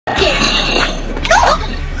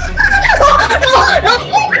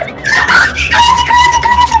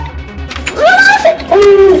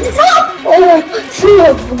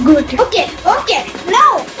So good. Okay.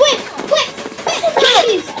 Now, quick.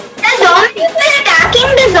 Please. The zombies were attacking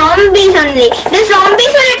the zombies only. The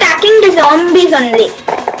zombies were attacking the zombies only.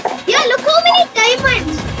 Yeah, look how many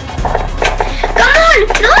diamonds. Come on!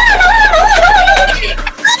 No!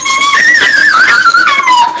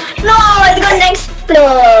 No, it's gonna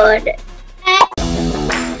explode.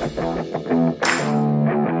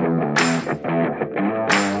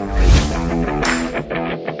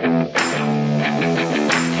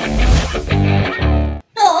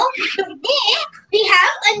 So, today we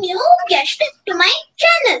have a new guest to my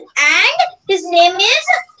channel and his name is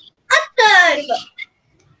Atharv.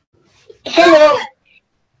 Hello.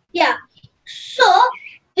 Yeah. So,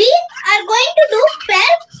 we are going to do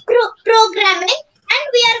pair programming and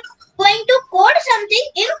we are going to code something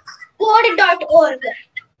in code.org.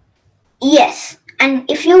 Yes, and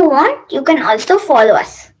if you want, you can also follow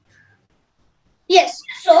us. Yes.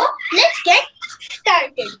 So, let's get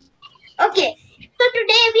started. Okay. So,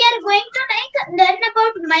 today we are going to learn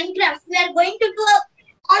about Minecraft. We are going to do an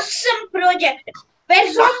awesome project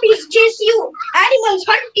where zombies chase you, animals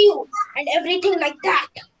hunt you, and everything like that.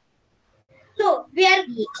 So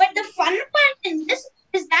but the fun part in this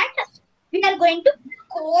is that we are going to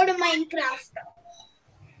code Minecraft.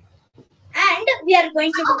 And we are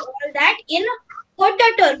going to do all that in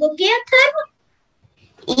code.org. Okay, Atharv?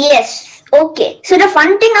 Yes, okay. So the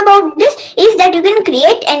fun thing about this is that you can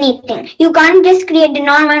create anything. You can't just create the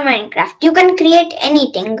normal Minecraft. You can create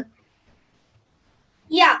anything.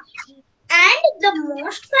 Yeah. And the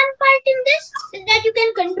most fun part in this is that you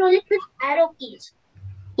can control it with arrow keys.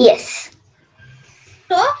 Yes.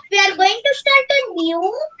 So we are going to start a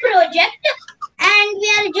new project and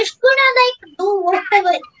we are just gonna do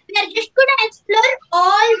whatever. We are just gonna explore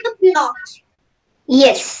all the blocks.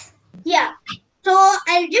 Yes. Yeah. So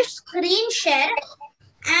I'll just screen share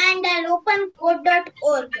and I'll open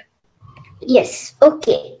code.org. Yes.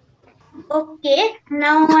 Okay. Okay.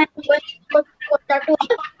 Now I'm going to go to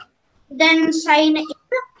code.org. Then sign in.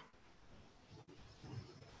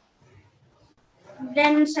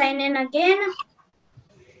 Then sign in again.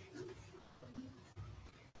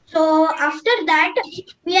 So after that,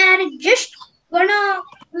 we are just gonna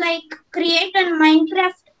create a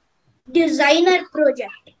Minecraft designer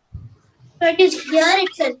project. So it is here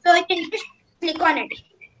itself. So I can just click on it.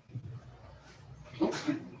 Look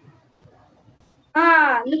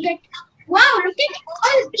at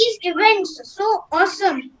all these events. So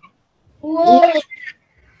awesome. Whoa. Yes.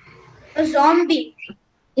 A zombie.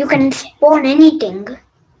 You can spawn anything.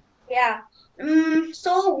 Yeah.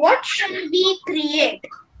 So what shall we create?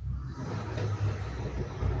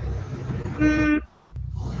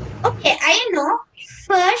 Okay, I know.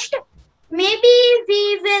 First, maybe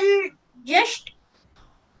we will just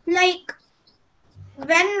when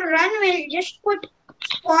run, we'll just put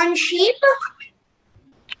spawn sheep,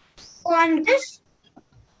 spawn this,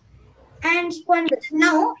 and spawn this.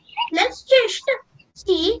 Now, let's just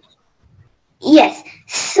see. Yes.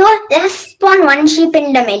 So let's spawn one sheep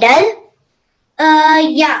in the middle.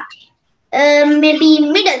 Yeah. Maybe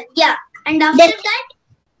middle. Yeah. And after that,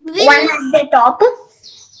 one at the top.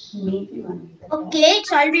 Okay,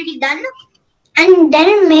 it's already done. And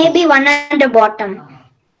then maybe one at the bottom.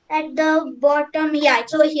 At the bottom, yeah,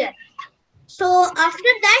 it's over here. So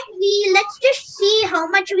after that, let's just see how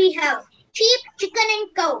much we have. Sheep, chicken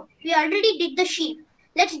and cow. We already did the sheep.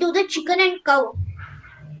 Let's do the chicken and cow.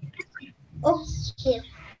 Okay.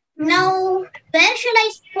 Now, where shall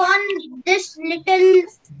I spawn this little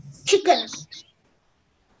chicken?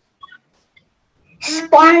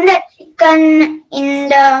 Spawn the chicken in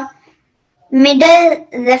the middle,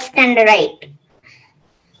 left and right.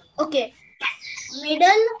 Okay.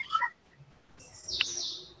 Middle.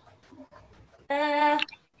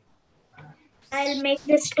 I'll make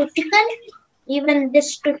this to chicken. Even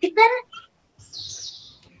this to chicken.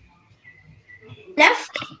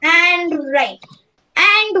 Left and right.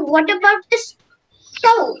 And what about this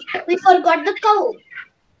cow? We forgot the cow.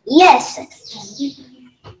 Yes.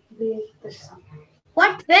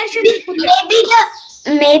 What? Where should we put it?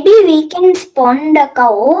 Maybe we can spawn the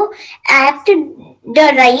cow at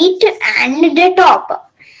the right and the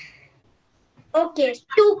top. Okay,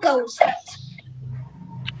 2 cows.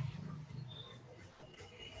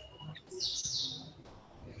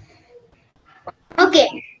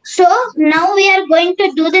 Okay, so now we are going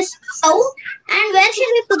to do this cow. And where should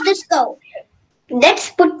we put this cow? Let's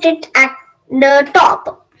put it at the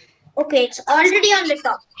top. Okay, it's already on the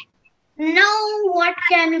top. Now what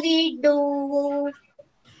can we do?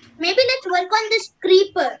 Maybe let's work on this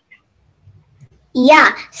creeper.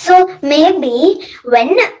 Yeah, so maybe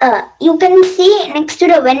when you can see next to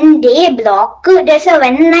the when day block, there's a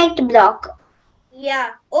when night block.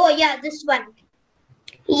 Yeah. Oh yeah, this one.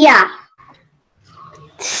 Yeah.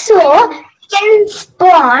 So you can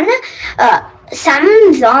spawn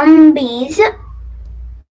some zombies.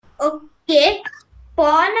 Okay.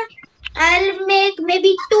 Spawn. I'll make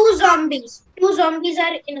maybe 2 zombies. 2 zombies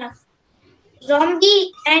are enough.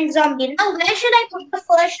 Zombie and zombie. Now where should I put the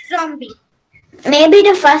first zombie? Maybe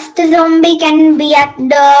the first zombie can be at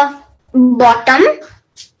the bottom.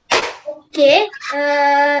 Okay.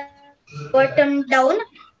 Bottom down.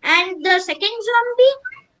 And the second zombie?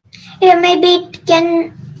 Yeah, maybe it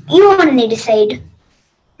can. You only decide.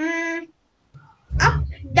 Up,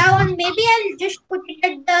 down. Maybe I'll just put it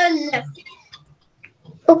at the left.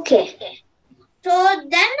 Okay. So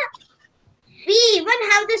then we even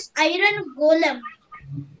have this iron golem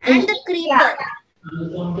and the creeper.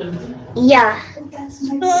 Yeah.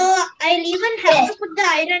 So I'll even have to put the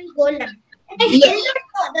iron golem. And I still don't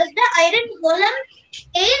know, does the iron golem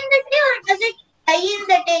stay in the day or does it die in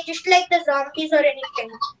the day just like the zombies or anything?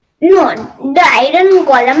 No, the iron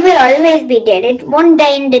golem will always be there. It won't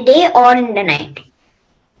die in the day or in the night.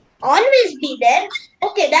 Always be there?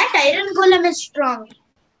 Okay, that iron golem is strong.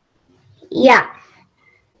 Yeah.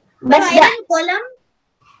 But so iron golem?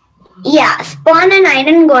 Yeah, spawn an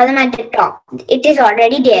iron golem at the top. It is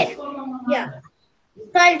already there. Yeah.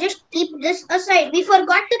 So I'll just keep this aside. We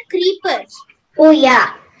forgot the creepers. Oh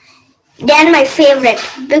yeah. They are my favorite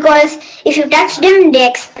because if you touch them, they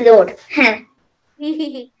explode.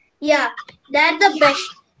 Yeah, they're the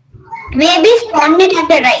best. Maybe spawn it at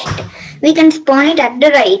the right. We can spawn it at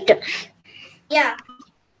the right. Yeah.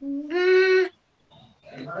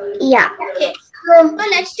 Yeah. Okay. So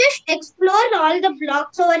let's just explore all the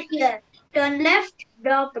blocks over here. Turn left,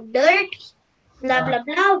 drop dirt, blah blah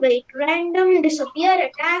blah, wait random, disappear,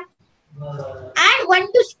 attack. And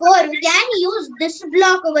 1 to score. We can use this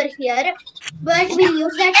block over here, but we'll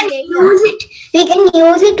use that later. We can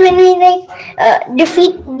use it when we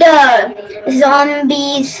defeat the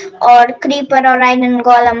zombies or creeper or iron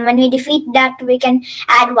golem. When we defeat that, we can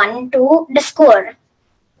add 1 to the score.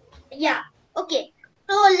 Yeah. Okay.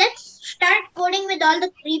 So let's start coding with all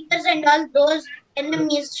the creepers and all those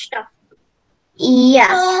enemies stuff. Yeah.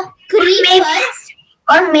 So creepers.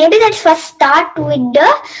 Or maybe let's first start with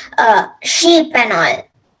the sheep and all.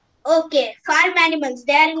 Okay, farm animals,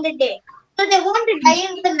 they are in the day. So they won't die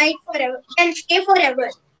in the night forever. They'll stay forever.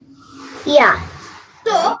 Yeah.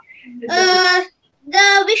 So,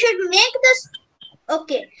 we should make this.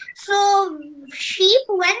 Okay, so sheep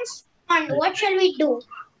when spawned, what shall we do?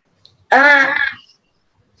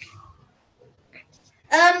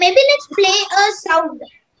 Maybe let's play a sound.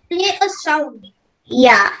 Play a sound.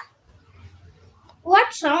 Yeah.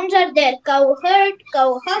 What sounds are there? Cow hurt,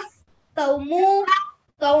 cow huff, cow moo,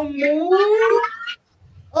 cow moo.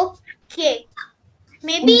 Okay.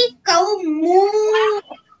 Maybe cow moo.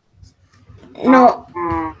 No.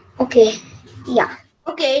 Okay. Yeah.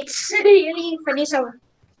 Okay, it's a really funny sound.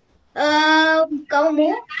 Cow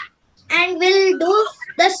moo. And we'll do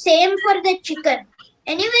the same for the chicken.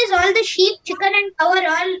 Anyways, all the sheep, chicken and cow are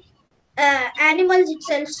all animals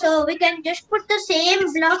itself. So we can just put the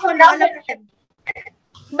same block on all of them.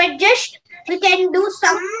 But just we can do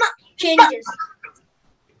some changes.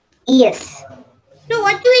 Yes. So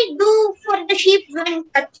what do we do for the sheep when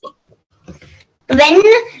touched? When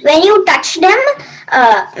you touch them,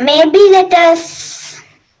 maybe let us.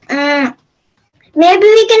 Maybe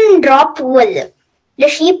we can drop wool. The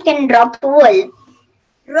sheep can drop wool.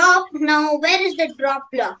 Drop now. Where is the drop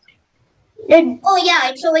block? Oh yeah,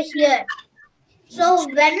 it's over here. So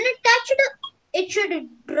when it touched, it should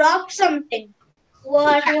drop something.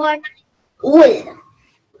 What? Wool. Wool.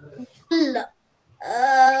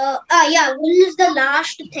 Yeah, wool is the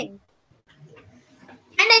last thing.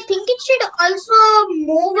 And I think it should also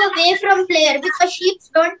move away from player because sheep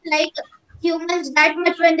don't like humans that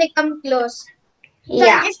much when they come close. So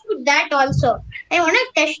Yeah. I'll just put that also. I want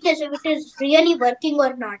to test this if it is really working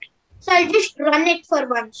or not. So I'll just run it for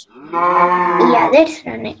once. Yeah, let's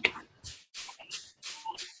run it.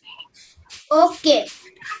 Okay.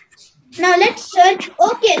 Now let's search.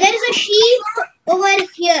 Okay, there is a sheep over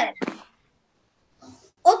here.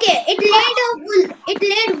 Okay, it laid a wool. It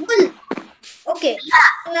laid wool. Okay.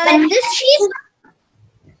 This sheep.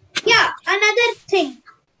 Yeah, another thing.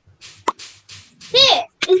 Hey,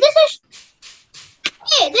 is this a...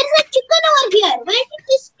 Hey, there's a chicken over here. Where did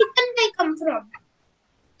this chicken guy come from?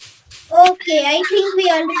 Okay, I think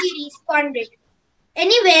we already respawned it.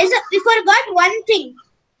 Anyways, we forgot one thing.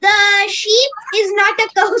 The sheep is not a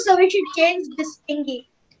cow, so we should change this thingy.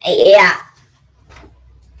 Yeah.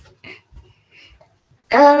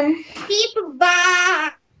 Sheep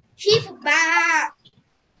ba. Sheep ba.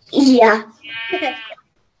 Yeah.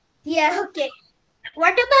 Yeah, okay.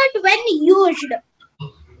 What about when used?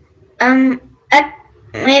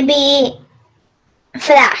 Maybe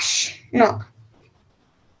flash. No.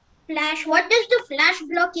 Flash. What does the flash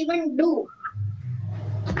block even do?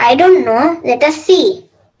 I don't know. Let us see.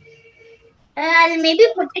 I'll maybe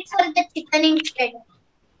put it for the chicken instead.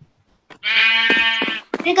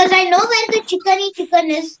 Because I know where the chicken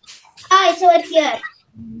is. Ah, it's over here.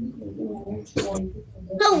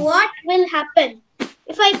 So what will happen?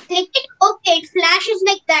 If I click it, okay, it flashes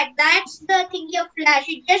like that. That's the thingy of flash.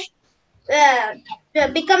 It just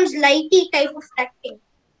becomes lighty type of that thing.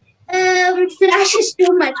 Flash is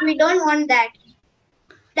too much. We don't want that.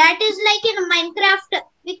 That is like in Minecraft.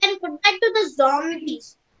 We can put that to the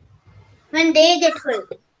zombies when they get full.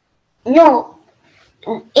 No.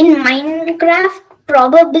 In Minecraft,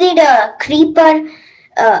 probably the creeper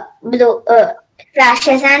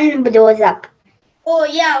crashes and blows up. Oh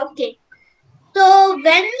yeah, okay. So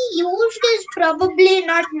when used is probably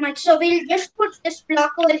not much. So we'll just put this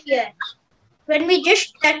block over here. When we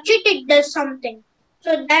just touch it, it does something.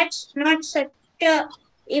 So that's not such a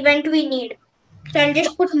event we need. So I'll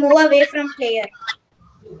just put move away from player.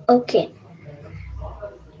 Okay.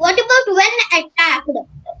 What about when attacked?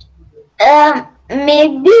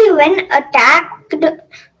 Maybe when attacked.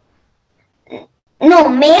 No,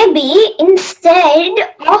 maybe instead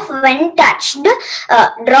of when touched,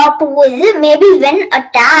 drop wool. Maybe when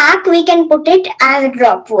attack, we can put it as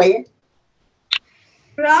drop wool.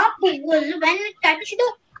 Drop wool when touched.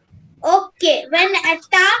 Okay, when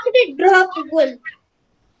attacked, drop wool.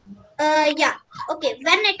 Yeah. Okay,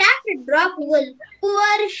 when attacked, drop wool.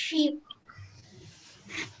 Poor sheep.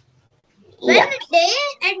 When day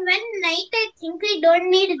and when night, I think we don't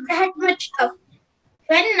need that much stuff.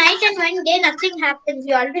 When night and when day, nothing happens.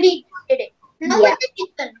 We already did it. Now with the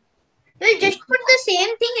chicken, we'll just put the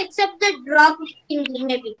same thing except the drop thing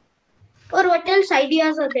maybe. Or what else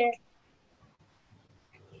ideas are there?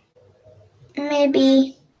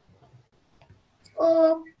 Maybe.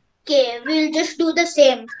 Okay, we'll just do the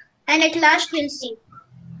same. And at last we'll see.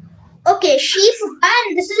 Okay, sheep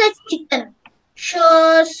and this is a chicken.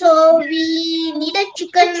 So we need a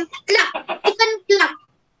chicken cluck. Chicken cluck.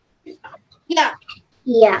 Yeah.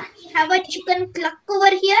 Yeah. We have a chicken cluck over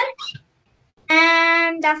here.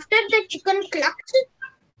 And after the chicken clucks,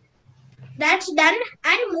 that's done.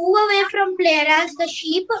 And move away from player as the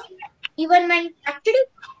sheep, even when touched.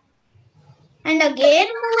 And again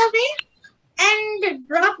move away and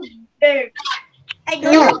drop dirt. I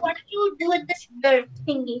don't know what to do with this dirt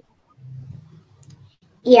thingy.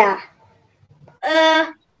 Yeah.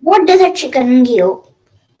 What does a chicken give?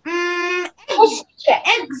 Eggs.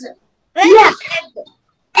 Eggs. Yeah.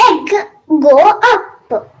 Egg go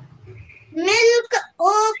up. Milk,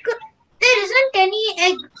 oak. There isn't any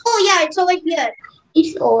egg. Oh yeah, it's over here.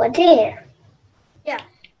 It's over there. Yeah.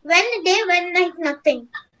 When day, when night, nothing.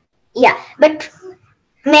 Yeah, but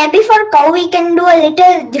maybe for cow we can do a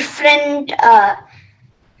little different.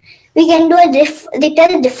 We can do a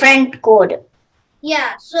little different code.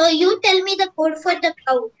 Yeah. So you tell me the code for the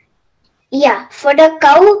cow. Yeah, for the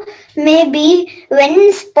cow, maybe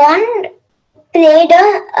when spawned, play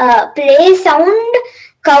the play sound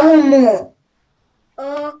cow moo.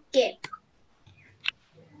 Okay.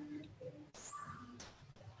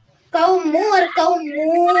 Cow moo or cow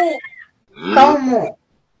moo? Cow moo.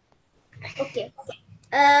 Okay.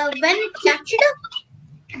 When touched?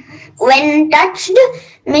 When touched,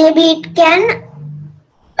 maybe it can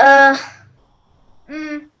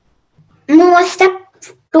move a step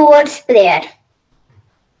towards player.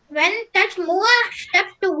 When touch, move a step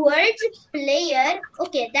towards player.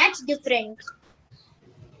 Okay, that's different.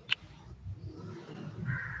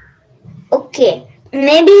 Okay,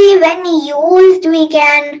 maybe when used we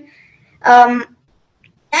can.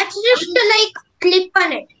 That's just like click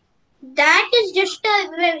on it. That is just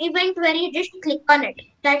an event where you just click on it.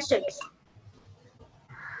 That's it.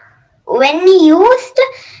 When used,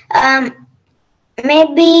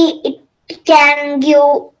 maybe it can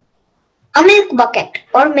give a milk bucket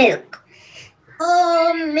or milk.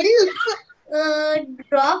 Milk.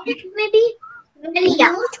 Drop it maybe. When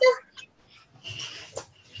used.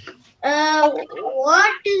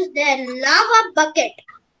 What is there? Lava bucket.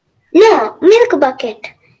 No, milk bucket.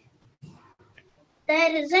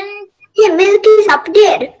 There isn't. Yeah, milk is up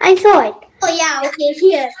there. I saw it. Oh yeah, okay,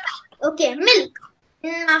 here. Okay, milk.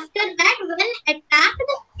 After that, when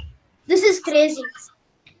attacked, this is crazy.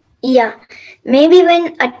 Yeah, maybe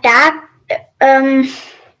when attacked,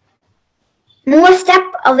 move a step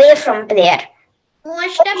away from player. Move a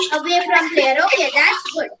step away from player. Okay, that's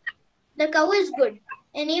good. The cow is good.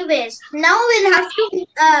 Anyways, now we'll have to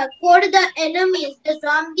code the enemies. The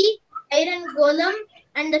zombie, iron golem,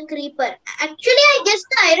 and the creeper. Actually, I guess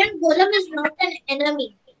the iron golem is not an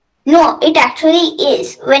enemy. No, it actually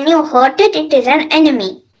is. When you hurt it, it is an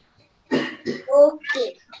enemy.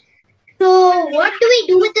 Okay. So what do we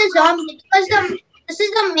do with the zombie? Because this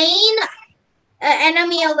is the main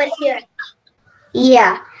enemy over here.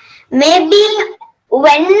 Yeah. Maybe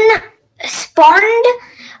when spawned,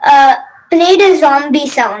 play the zombie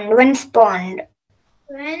sound when spawned.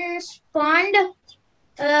 When spawned,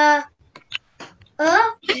 a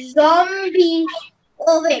zombie.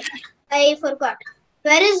 Oh wait, I forgot.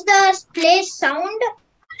 Where is the play sound?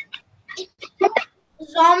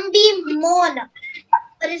 Zombie moan.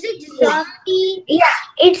 Or is it zombie? Yeah,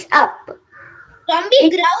 it's up. Zombie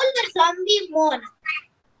growl or zombie moan?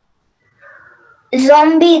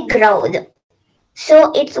 Zombie growled.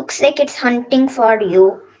 So it looks like it's hunting for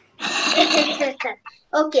you.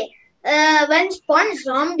 Okay. When spawned,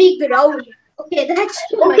 zombie growl. Okay, that's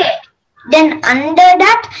good. Okay. Then under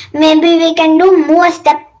that, maybe we can do move a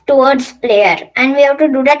step towards player, and we have to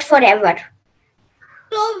do that forever.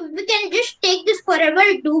 So we can just take this forever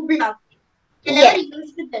do block. I Yes. never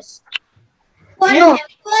used this. Forever.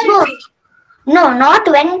 No, not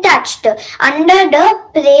when touched. Under the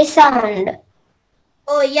play sound.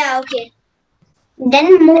 Oh yeah, okay.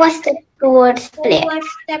 Then move a step towards player. Move a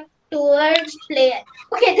step towards player.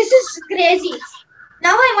 Okay, this is crazy.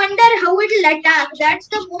 Now I wonder how it will attack. That's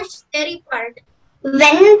the most scary part.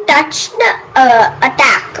 When touched,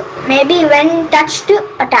 attack. Maybe when touched,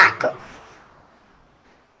 attack.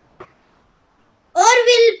 Or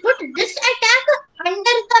we'll put this attack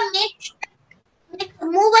under the make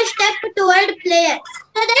move a step toward player.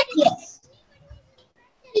 So that Yes.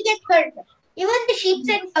 he get hurt. Even the sheep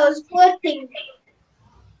and cows, poor thing.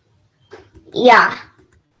 Yeah.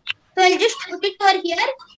 So I'll just put it over here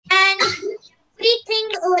and everything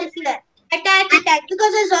over here. Attack.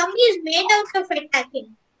 Because a zombie is made out of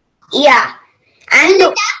attacking. Yeah. And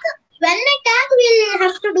When attack, we'll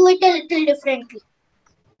have to do it a little differently.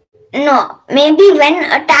 no, maybe when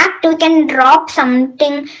attacked we can drop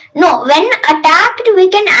something. No, when attacked we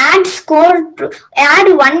can add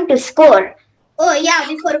add 1 to score. Oh yeah,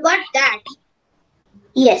 we forgot that.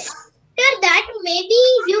 Yes. After that, maybe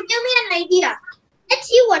you give me an idea. Let's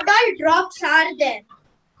see what all drops are there.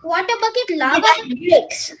 Water bucket, lava.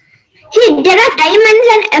 Bricks. Hey, there are diamonds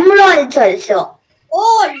and emeralds also.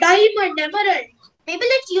 Oh, diamond, emerald. Maybe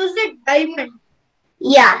let's use the diamond.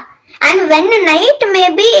 Yeah. And when night,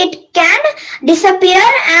 maybe it can disappear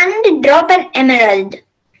and drop an emerald.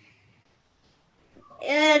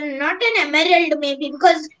 Not an emerald maybe,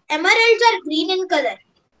 because emeralds are green in color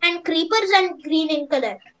and creepers are green in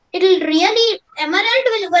color. Emerald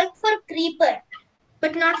will work for creeper,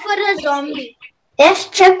 but not for a zombie. Let's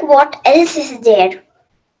check what else is there.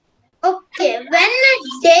 Okay, when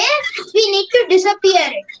it's there, we need to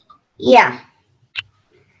disappear it. Yeah.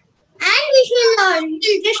 And we'll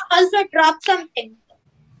just also drop something.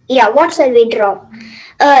 Yeah, what shall we drop?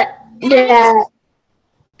 Emerald,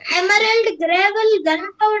 gravel,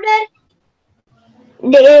 gunpowder.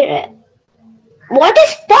 There. What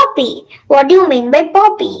is poppy? What do you mean by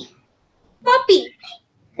poppy? Poppy.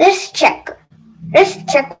 Let's check. Let's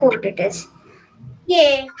check what it is.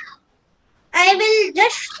 Yeah. I will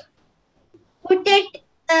just put it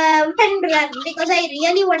and run because I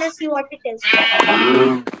really want to see what it is.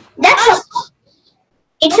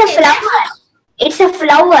 It's a flower. It's a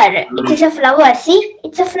flower. It is a flower. See?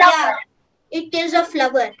 It's a flower. Yeah, it is a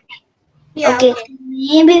flower. Yeah. Okay.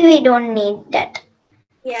 Maybe we don't need that.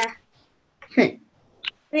 Yeah.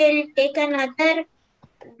 We'll take another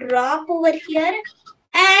drop over here.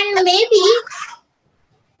 And maybe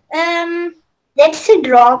let's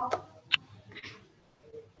drop.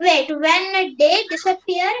 Wait, when they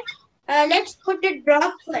disappear, let's put a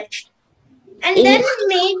drop first. And then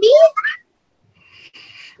maybe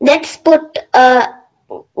let's put isn't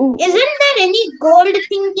there any gold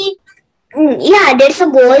thingy? Yeah, there's a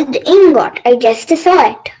gold ingot. I just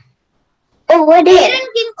saw it. Over there.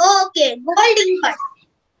 Oh, okay, gold ingot.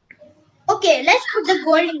 Okay, let's put the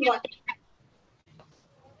gold ingot.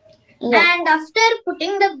 Yeah. And after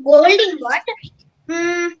putting the gold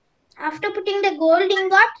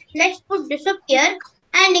ingot, let's put disappear,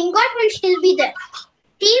 and ingot will still be there.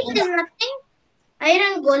 Sheep is nothing.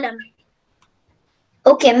 Iron golem.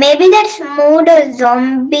 Okay, maybe let's move the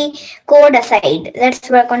zombie code aside. Let's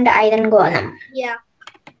work on the iron golem. Yeah.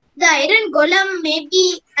 The iron golem may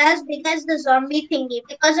be as big as the zombie thingy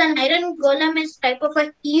because an iron golem is type of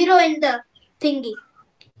a hero in the thingy.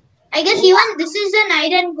 I guess even this is an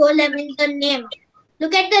iron golem in the name.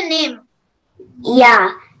 Look at the name.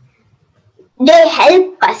 Yeah. They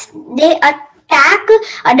help us. They attack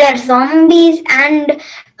other zombies and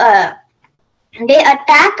they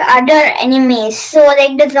attack other enemies. So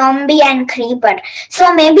like the zombie and creeper.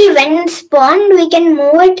 So maybe when spawned, we can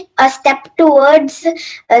move it a step towards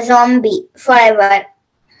a zombie forever.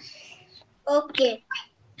 Okay.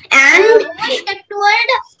 And one step toward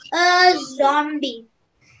a zombie.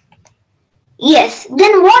 yes.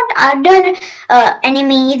 Then what other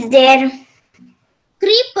enemy is there?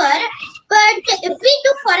 Creeper. But if we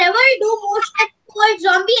do forever do more steps towards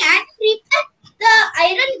zombie and creeper, the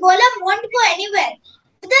iron golem won't go anywhere.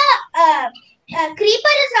 The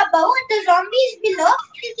creeper is above and the zombie is below.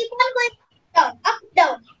 It will keep on going down, up,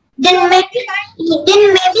 down. Then maybe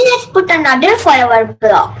let's put another forever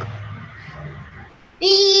block.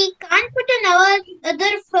 We can't put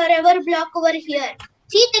another forever block over here.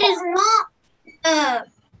 See, there is no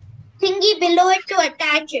thingy below it to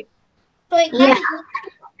attach it. So I can't do that.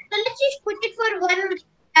 So let's just put it for one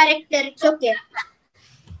character. It's okay.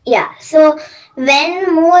 Yeah. So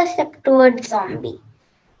when move a step towards zombie.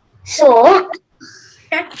 So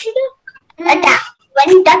Touched? attack.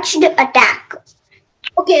 When touched, attack.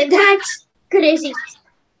 Okay, that's crazy.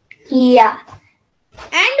 Yeah.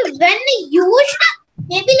 And when used,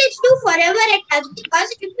 maybe let's do forever attack,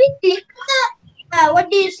 because if we click the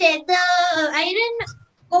the iron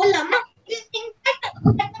golem, we think that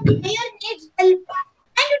the player needs help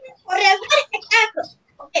and it will forever attack.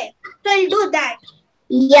 Okay, so I'll do that.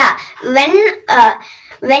 Yeah.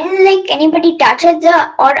 When like anybody touches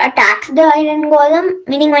or attacks the iron golem,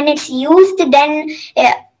 meaning when it's used, then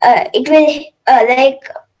it will like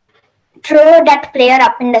throw that player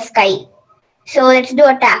up in the sky. So let's do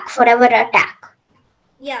attack, forever attack.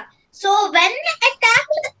 Yeah. So when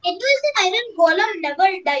attacked, it was the iron golem never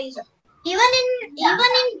dies. Even in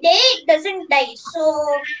day it doesn't die.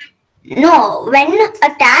 So no, when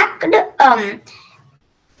attacked,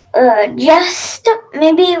 just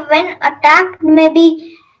maybe when attacked,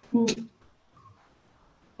 maybe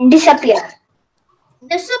disappear.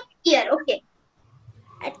 Disappear. Okay.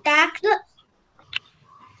 Attacked.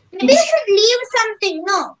 Maybe we should leave something.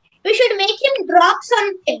 No, we should make him drop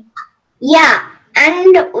something. Yeah.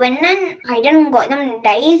 And when an iron golem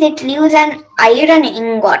dies, it leaves an iron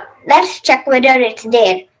ingot. Let's check whether it's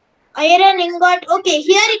there. Iron ingot. Okay,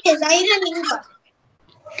 here it is. Iron ingot.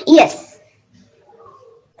 Yes.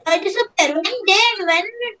 Disappear. When day and when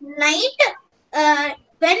night,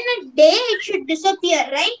 when day it should disappear,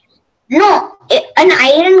 right? No, an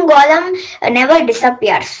iron golem never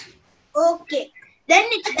disappears. Okay. Then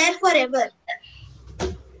it's there forever.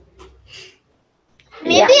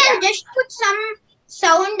 Maybe Yeah. I'll just put some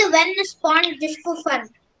sound when spawned just for fun.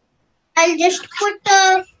 I'll just put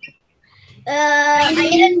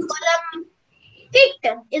iron golem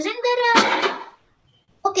pit. Isn't there a...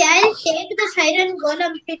 Okay, I'll take this iron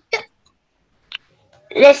golem pit.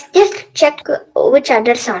 Let's just check which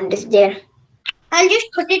other sound is there. I'll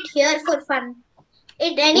just put it here for fun.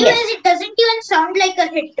 Anyways, it doesn't even sound like a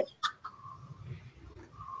hit.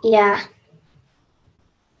 Yeah.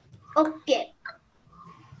 Okay.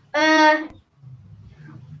 And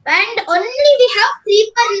only we have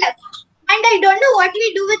creeper left. And I don't know what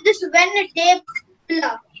we do with this when day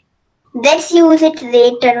block. Let's use it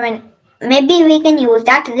later when maybe we can use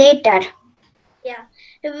that later. Yeah.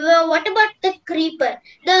 What about the creeper?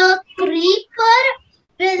 The creeper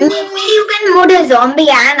will... Maybe you can move the zombie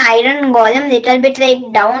and iron golem little bit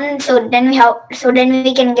like down so then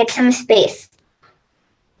we can get some space.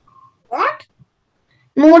 What?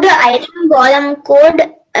 Move the iron golem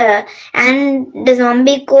code and the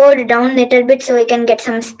zombie code down little bit so we can get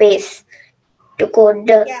some space to code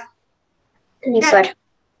the creeper.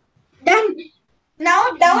 Done.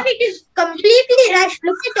 Now down it is completely rushed.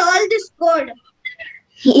 Look at all this code.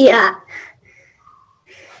 Yeah.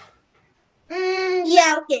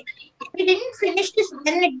 Yeah, okay. We didn't finish this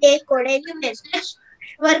one day code. Anyways, let's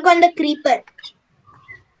work on the creeper.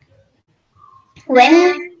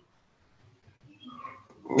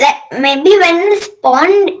 Maybe when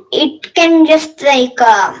spawned, it can just like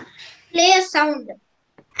play a sound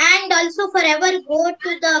and also forever go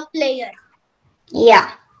to the player.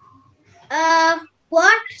 Yeah.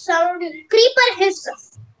 What sound? Creeper hiss.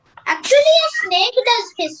 Actually, a snake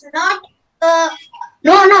does hiss, not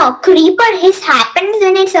No. Creeper hiss happens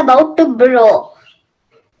when it's about to blow.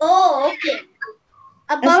 Oh, okay.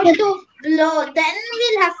 About to blow. Then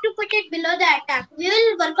we'll have to put it below the attack. We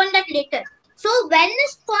will work on that later. So when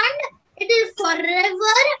spawned, it will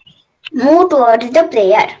forever move towards the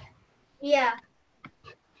player. Yeah.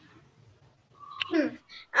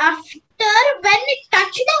 after when it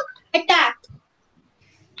touched the attack.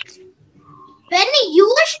 When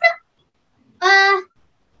used,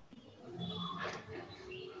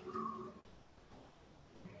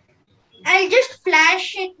 I'll just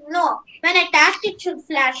flash it. No, when attacked, it should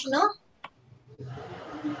flash. No.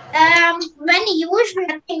 When used,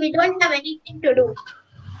 nothing. We don't have anything to do.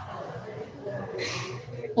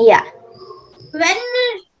 Yeah.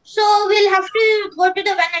 So we'll have to go to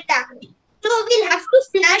the when attacked. So we'll have to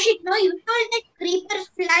flash it. No, you told that creepers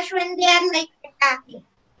flash when they are like attacked.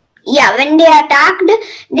 Yeah, when they attacked,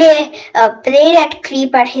 they played at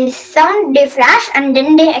creeper. His sound, they flash and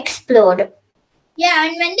then they explode. Yeah,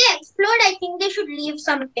 and when they explode, I think they should leave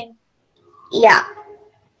something. Yeah.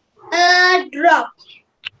 Drop.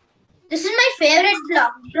 This is my favorite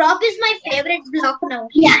block. Drop is my favorite block now.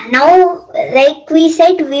 Yeah, now, like we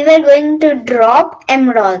said, we were going to drop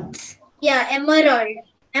emeralds. Yeah, emerald.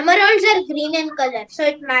 Emeralds are green in color, so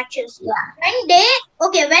it matches. Yeah. When day,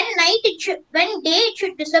 okay, when day it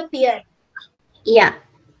should disappear. Yeah,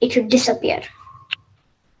 it should disappear.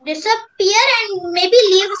 Disappear and maybe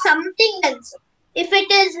leave something else if it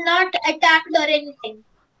is not attacked or anything.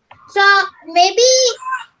 So maybe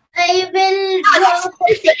I will drop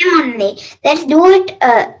the same only. Let's do it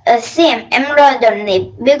same emerald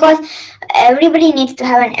only, because everybody needs to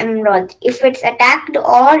have an emerald if it's attacked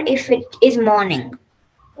or if it is morning.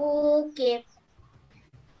 Okay.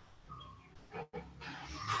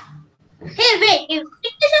 Hey, wait. If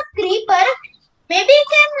it is a creeper, maybe you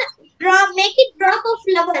can make it drop a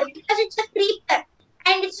flower because it's a creeper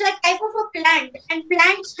and it's a type of a plant. And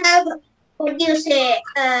plants have, what do you say,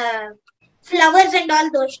 flowers and all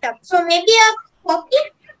those stuff. So maybe a poppy?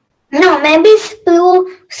 No, maybe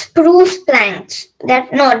spruce plants.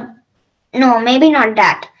 That no, maybe not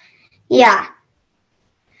that. Yeah.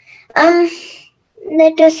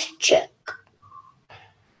 Let us check.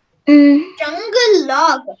 Jungle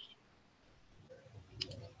log.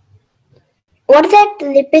 What's that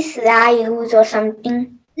lapis lazuli or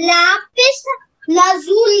something? Lapis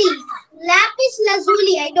lazuli. Lapis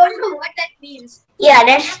lazuli. I don't know what that means. Yeah,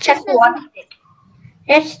 let's check what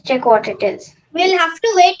it is. We'll have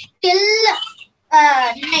to wait till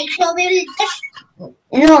night. So we'll just.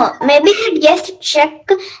 No, maybe just check.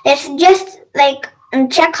 Let's just like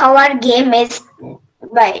check how our game is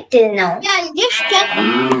by till now. Yeah, just check.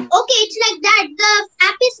 Okay, it's like that. The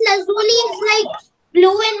lapis lazuli is like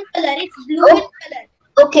blue in color. It's blue in color.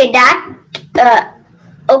 Okay, that.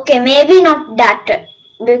 Okay, maybe not that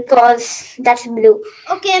because that's blue.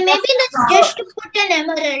 Okay, maybe let's just put an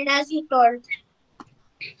emerald as you told.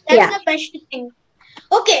 That's the best thing.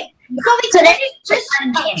 Okay, so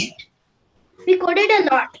we coded a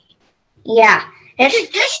lot. Yeah. Let's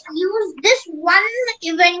just use this one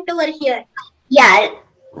event over here.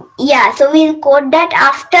 Yeah, so we'll code that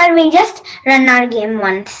after we just run our game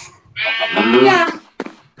once. Yeah.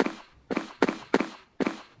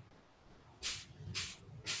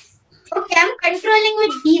 Okay, I'm controlling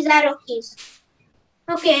with these arrow keys.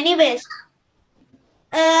 Okay, anyways.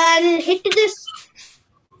 I'll hit this.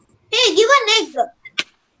 Hey, give an egg.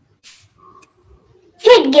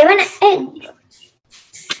 Hey, give an egg.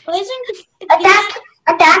 Why isn't it?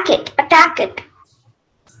 Attack it.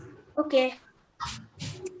 Okay.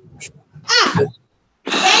 Ah!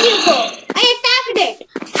 There you go. I attacked it.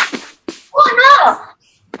 Oh no!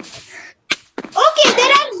 Okay,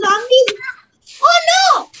 there are zombies. Oh no!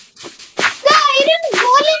 The iron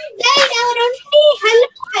golem died. Our only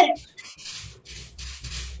helper.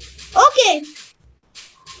 Okay.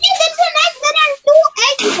 Yeah, that's an egg. There are 2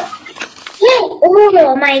 eggs. Hey,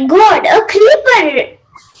 oh my god, a creeper!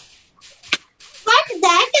 But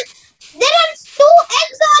that, there are 2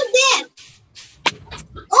 eggs are there.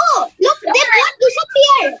 Oh, look, they both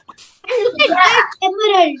disappeared. And look at that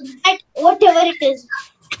emerald, that whatever it is.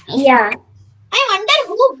 Yeah. I wonder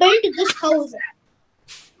who built this house.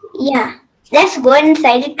 Yeah. Let's go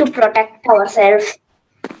inside it to protect ourselves.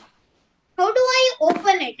 How do I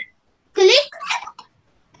open it? Click.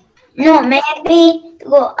 No, maybe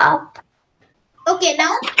go up. Okay,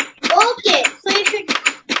 now. Okay, so you should.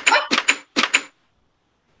 What?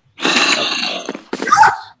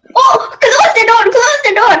 Oh, close the door.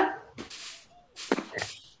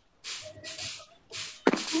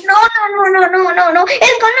 No.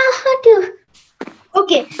 It's gonna hurt you.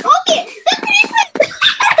 Okay. The creeper.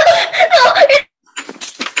 No,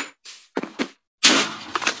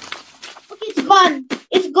 Okay,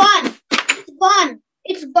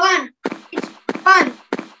 it's gone.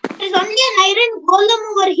 There's only an iron golem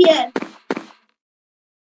over here.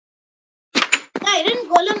 The iron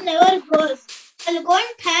golem never goes. I'll go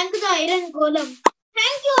and thank the iron golem.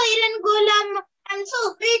 Thank you, iron golem. I'm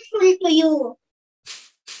so great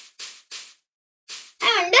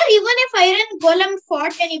golem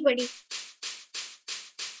fought anybody.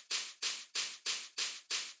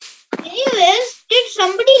 Anyways, did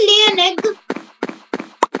somebody lay an egg?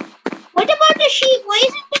 What about the sheep? Why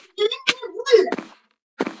isn't it giving me wool?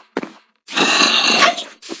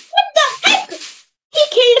 What the heck? He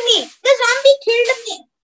killed me. The zombie killed me.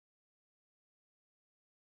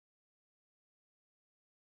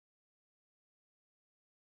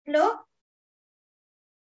 Hello?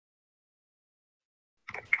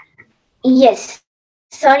 Yes.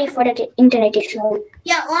 Sorry for the internet issue.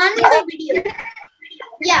 Yeah, on the video.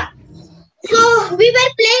 Yeah. So we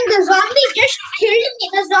were playing. The zombie just killed me.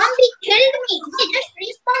 The zombie killed me. He just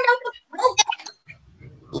respawned out of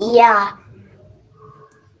nowhere. Yeah.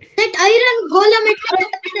 That iron golem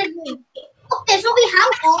attacked me. Okay, so we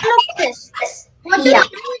have all of this. What do we do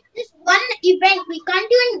with this one event? We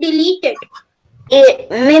can't even delete it.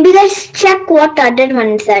 Maybe let's check what other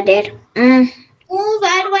ones are there. Move,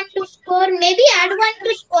 add one to score. Maybe add one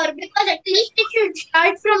to score because at least it should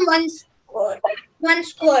start from one score. One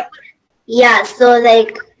score. Yeah, so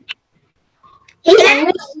like,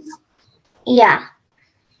 yeah.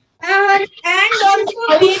 And also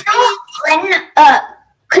when a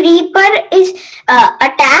creeper is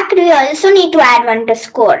attacked, we also need to add one to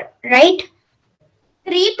score, right?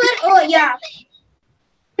 Creeper, oh yeah.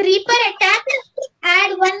 Creeper attack,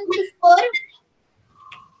 add one to score.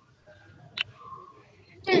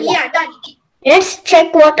 Yeah, done. Let's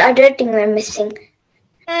check what other thing we're missing.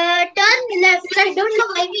 Turn left. I don't know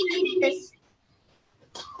why we need this.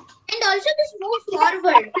 And also this move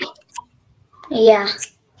forward. Yeah.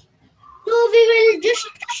 So we will just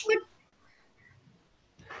put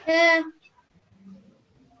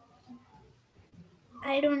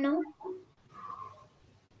I don't know.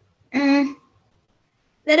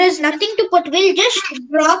 There is nothing to put. We'll just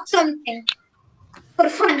drop something for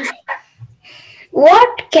fun.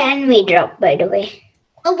 What can we drop, by the way?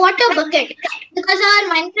 A water bucket. Because our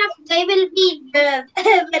Minecraft guy will be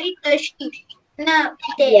very thirsty. No,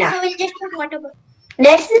 Yeah. So we'll just put water bucket.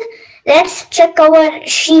 Let's check our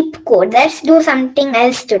sheep code. Let's do something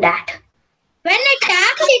else to that. When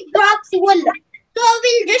attacked, it drops wool. So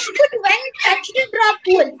we'll just put when touched, it drop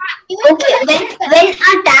wool. Okay, when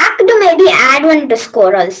attacked, maybe add one to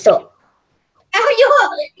score also. Oh, you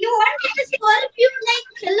want me to score if you like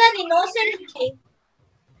kill an innocent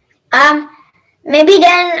guy? Maybe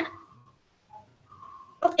then.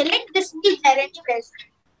 Okay, let this be there anyways.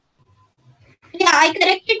 Yeah, I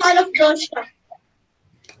corrected all of those stuff.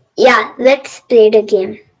 Yeah, let's play the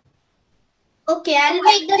game. Okay, I'll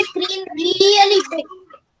make the screen really big.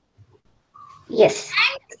 Yes.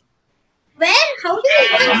 And where? How do you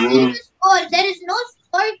see the score? There is no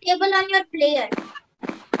score table on your player.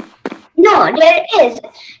 No, there is.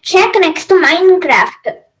 Check next to Minecraft.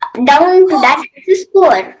 Down to that is the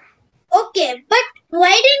score. Okay, but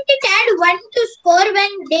why didn't it add 1 to score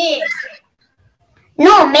when day?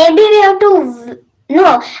 No, maybe we have to.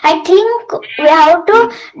 No, I think we have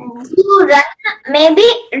to run. Maybe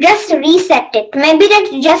just reset it. Maybe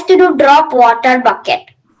that's just to do drop water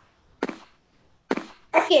bucket.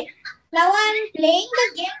 Okay, now I'm playing the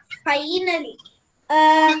game finally.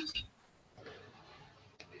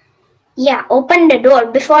 Yeah, open the door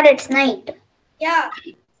before it's night. Yeah.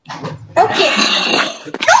 Okay.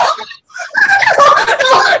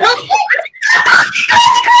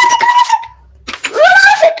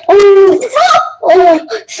 Oh,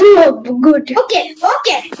 so good. Okay.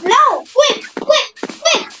 Now, quick.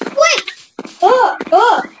 Stay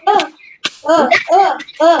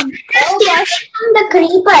from the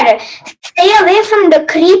creeper. Stay away from the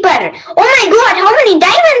creeper. Oh my god, how many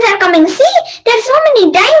diamonds are coming? See, there's so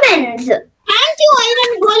many diamonds. Thank you,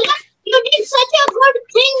 Iron Golem. You did such a good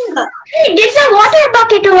thing. Hey, there's a water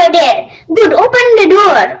bucket over there. Good, open the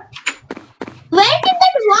door. Where did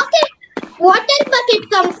that water bucket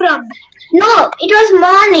come from? No, it was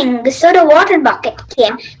morning, so the water bucket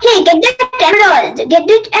came. Hey, get that emerald. Get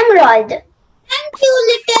that emerald. Thank you,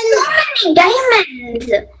 little. So many diamonds.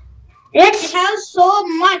 Let's have so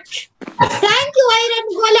much. Thank you, Iron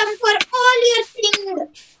Golem, for all your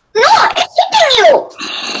things. No, it's hitting you.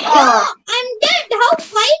 Oh, I'm dead.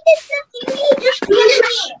 Why did the thingy just kill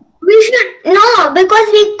me? We should no, because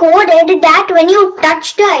we coded that when you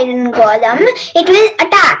touch the iron golem, it will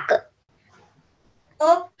attack.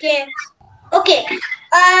 Okay.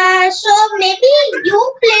 So maybe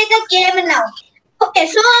you play the game now. Okay,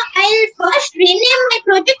 so I'll first rename my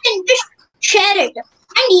project and just share it.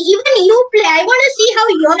 And even you play. I want to see how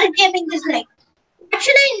your gaming is like. What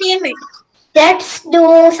should I name it? Let's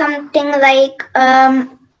do something like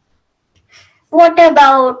what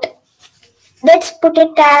about, let's put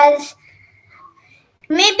it as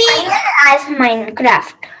Maybe as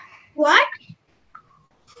Minecraft. what?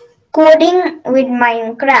 Coding with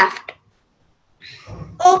Minecraft.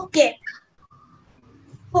 Okay.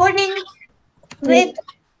 Coding with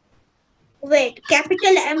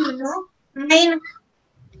capital M, no? Minecraft.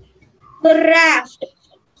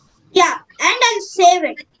 Yeah, and I'll save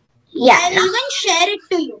it. Yeah. I'll even share it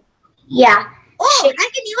to you. Yeah. Oh, I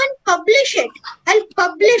can even publish it. I'll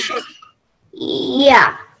publish it.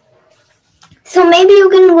 Yeah. So maybe you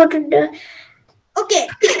can go to the. Okay,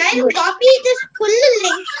 I'll copy this full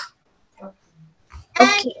link. And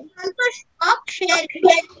Okay. also stop sharing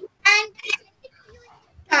and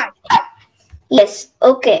start. Yes.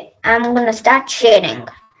 Okay. I'm gonna start sharing.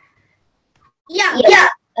 Yeah. Yeah.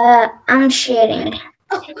 I'm sharing.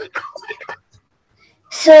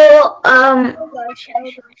 So Oh gosh.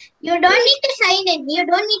 You don't need to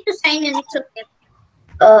sign in. It's okay.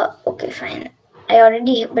 Okay, fine.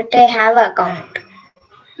 But I have an account.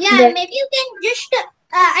 Yeah, maybe you can just.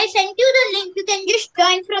 I sent you the link. You can just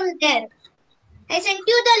join from there. I sent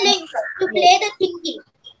you the link to play the thingy.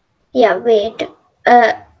 Yeah. Wait.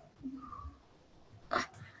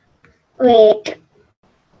 Wait.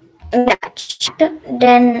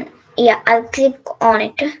 Then yeah, I'll click on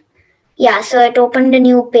it. Yeah. So it opened a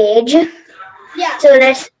new page. Yeah. So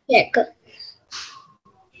let's check.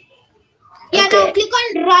 Yeah, Okay. now click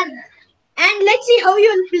on run. And let's see how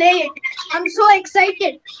you'll play it. I'm so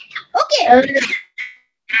excited. Okay.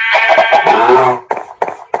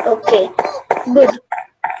 Okay. Good. Move.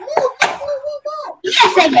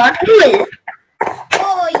 Yes, I got wool.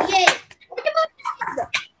 Oh, yay. What about this?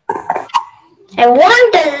 I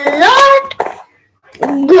want a lot.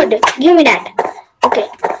 Good. Give me that. Okay.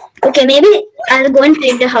 Okay, maybe I'll go and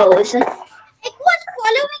take the house. It was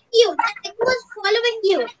following you. It was following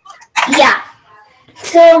you. Yeah.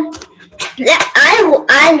 So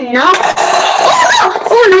I'll knock.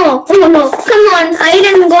 Oh no! Come on,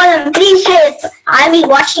 Iron Golem, please help. I'll be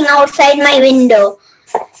watching outside my window.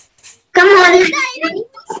 Come on.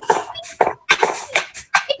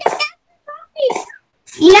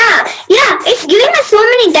 Yeah, it's giving us so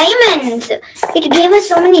many diamonds. It gave us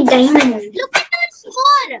so many diamonds. Look at our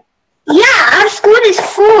score. Yeah, our score is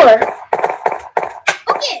 4.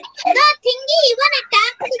 Okay, the thingy even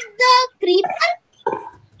attacked the creeper.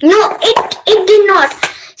 No, it did not.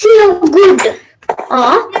 See how good.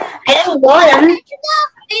 Iron Golem. That's the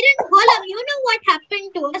Iron Golem. You know what happened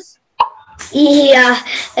to us? Yeah,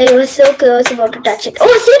 I was so close about to touch it.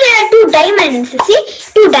 Oh, see, there are 2 diamonds. See?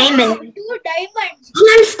 2 diamonds. 2 diamonds.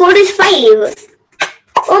 And score is 5.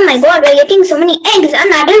 Oh my god, we're getting so many eggs.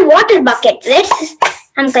 Another water bucket.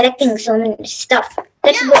 I'm collecting so many stuff.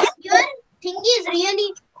 Let's go. Your thingy is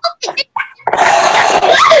really... Okay.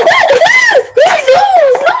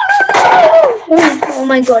 Oh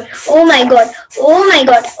my god.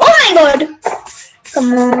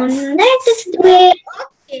 Come on, that is the way.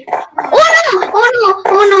 Okay.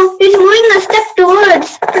 Oh no, it's moving a step towards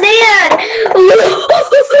there.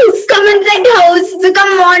 Come inside the house,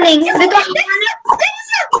 become morning. There is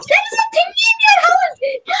a thingy in your house.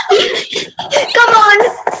 Come on.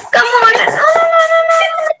 No.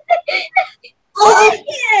 Oh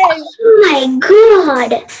my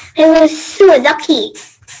god, I was so lucky.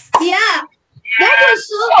 Yeah, that was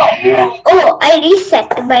so... Oh, I reset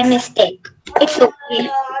by mistake. It's okay.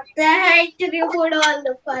 That removed all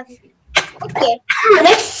the fun. Okay.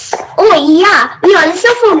 Oh yeah, we also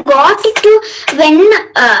forgot to when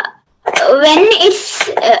it's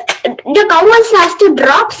the cow also has to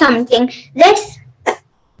drop something. It's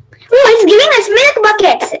giving us milk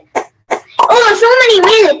buckets. Oh, so many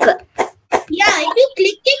milk. Yeah, if you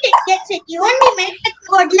click it, it gets it. You only make it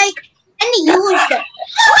got like unused.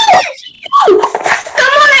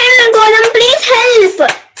 Come on, Iron Golem, please help.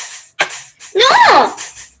 No.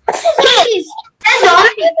 Zombies.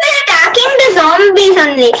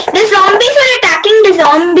 The zombies were attacking the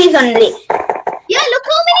zombies only. Yeah, look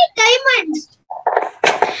how many diamonds.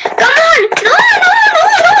 Come on. No.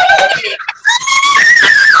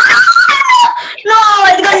 No,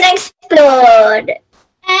 it's gonna explode.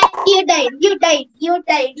 And you died.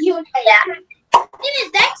 Yeah.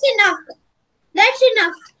 Anyways, that's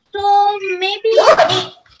enough. So maybe...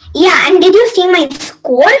 Yeah, and did you see my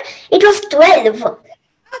score? It was 12. Oh,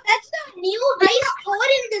 that's the new high score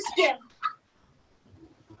in this game.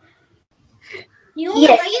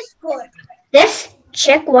 Yes. High score. Let's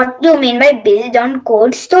check what you mean by build on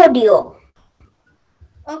code studio.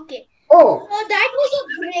 Okay. Oh. So that was a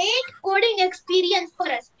great coding experience for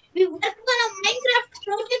us. We worked on a Minecraft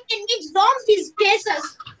project in which zombies chase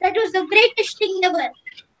us. That was the greatest thing ever.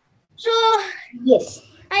 So Yes.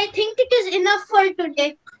 I think it is enough for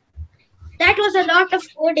today. That was a lot of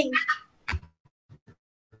coding.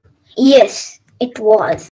 Yes, it was.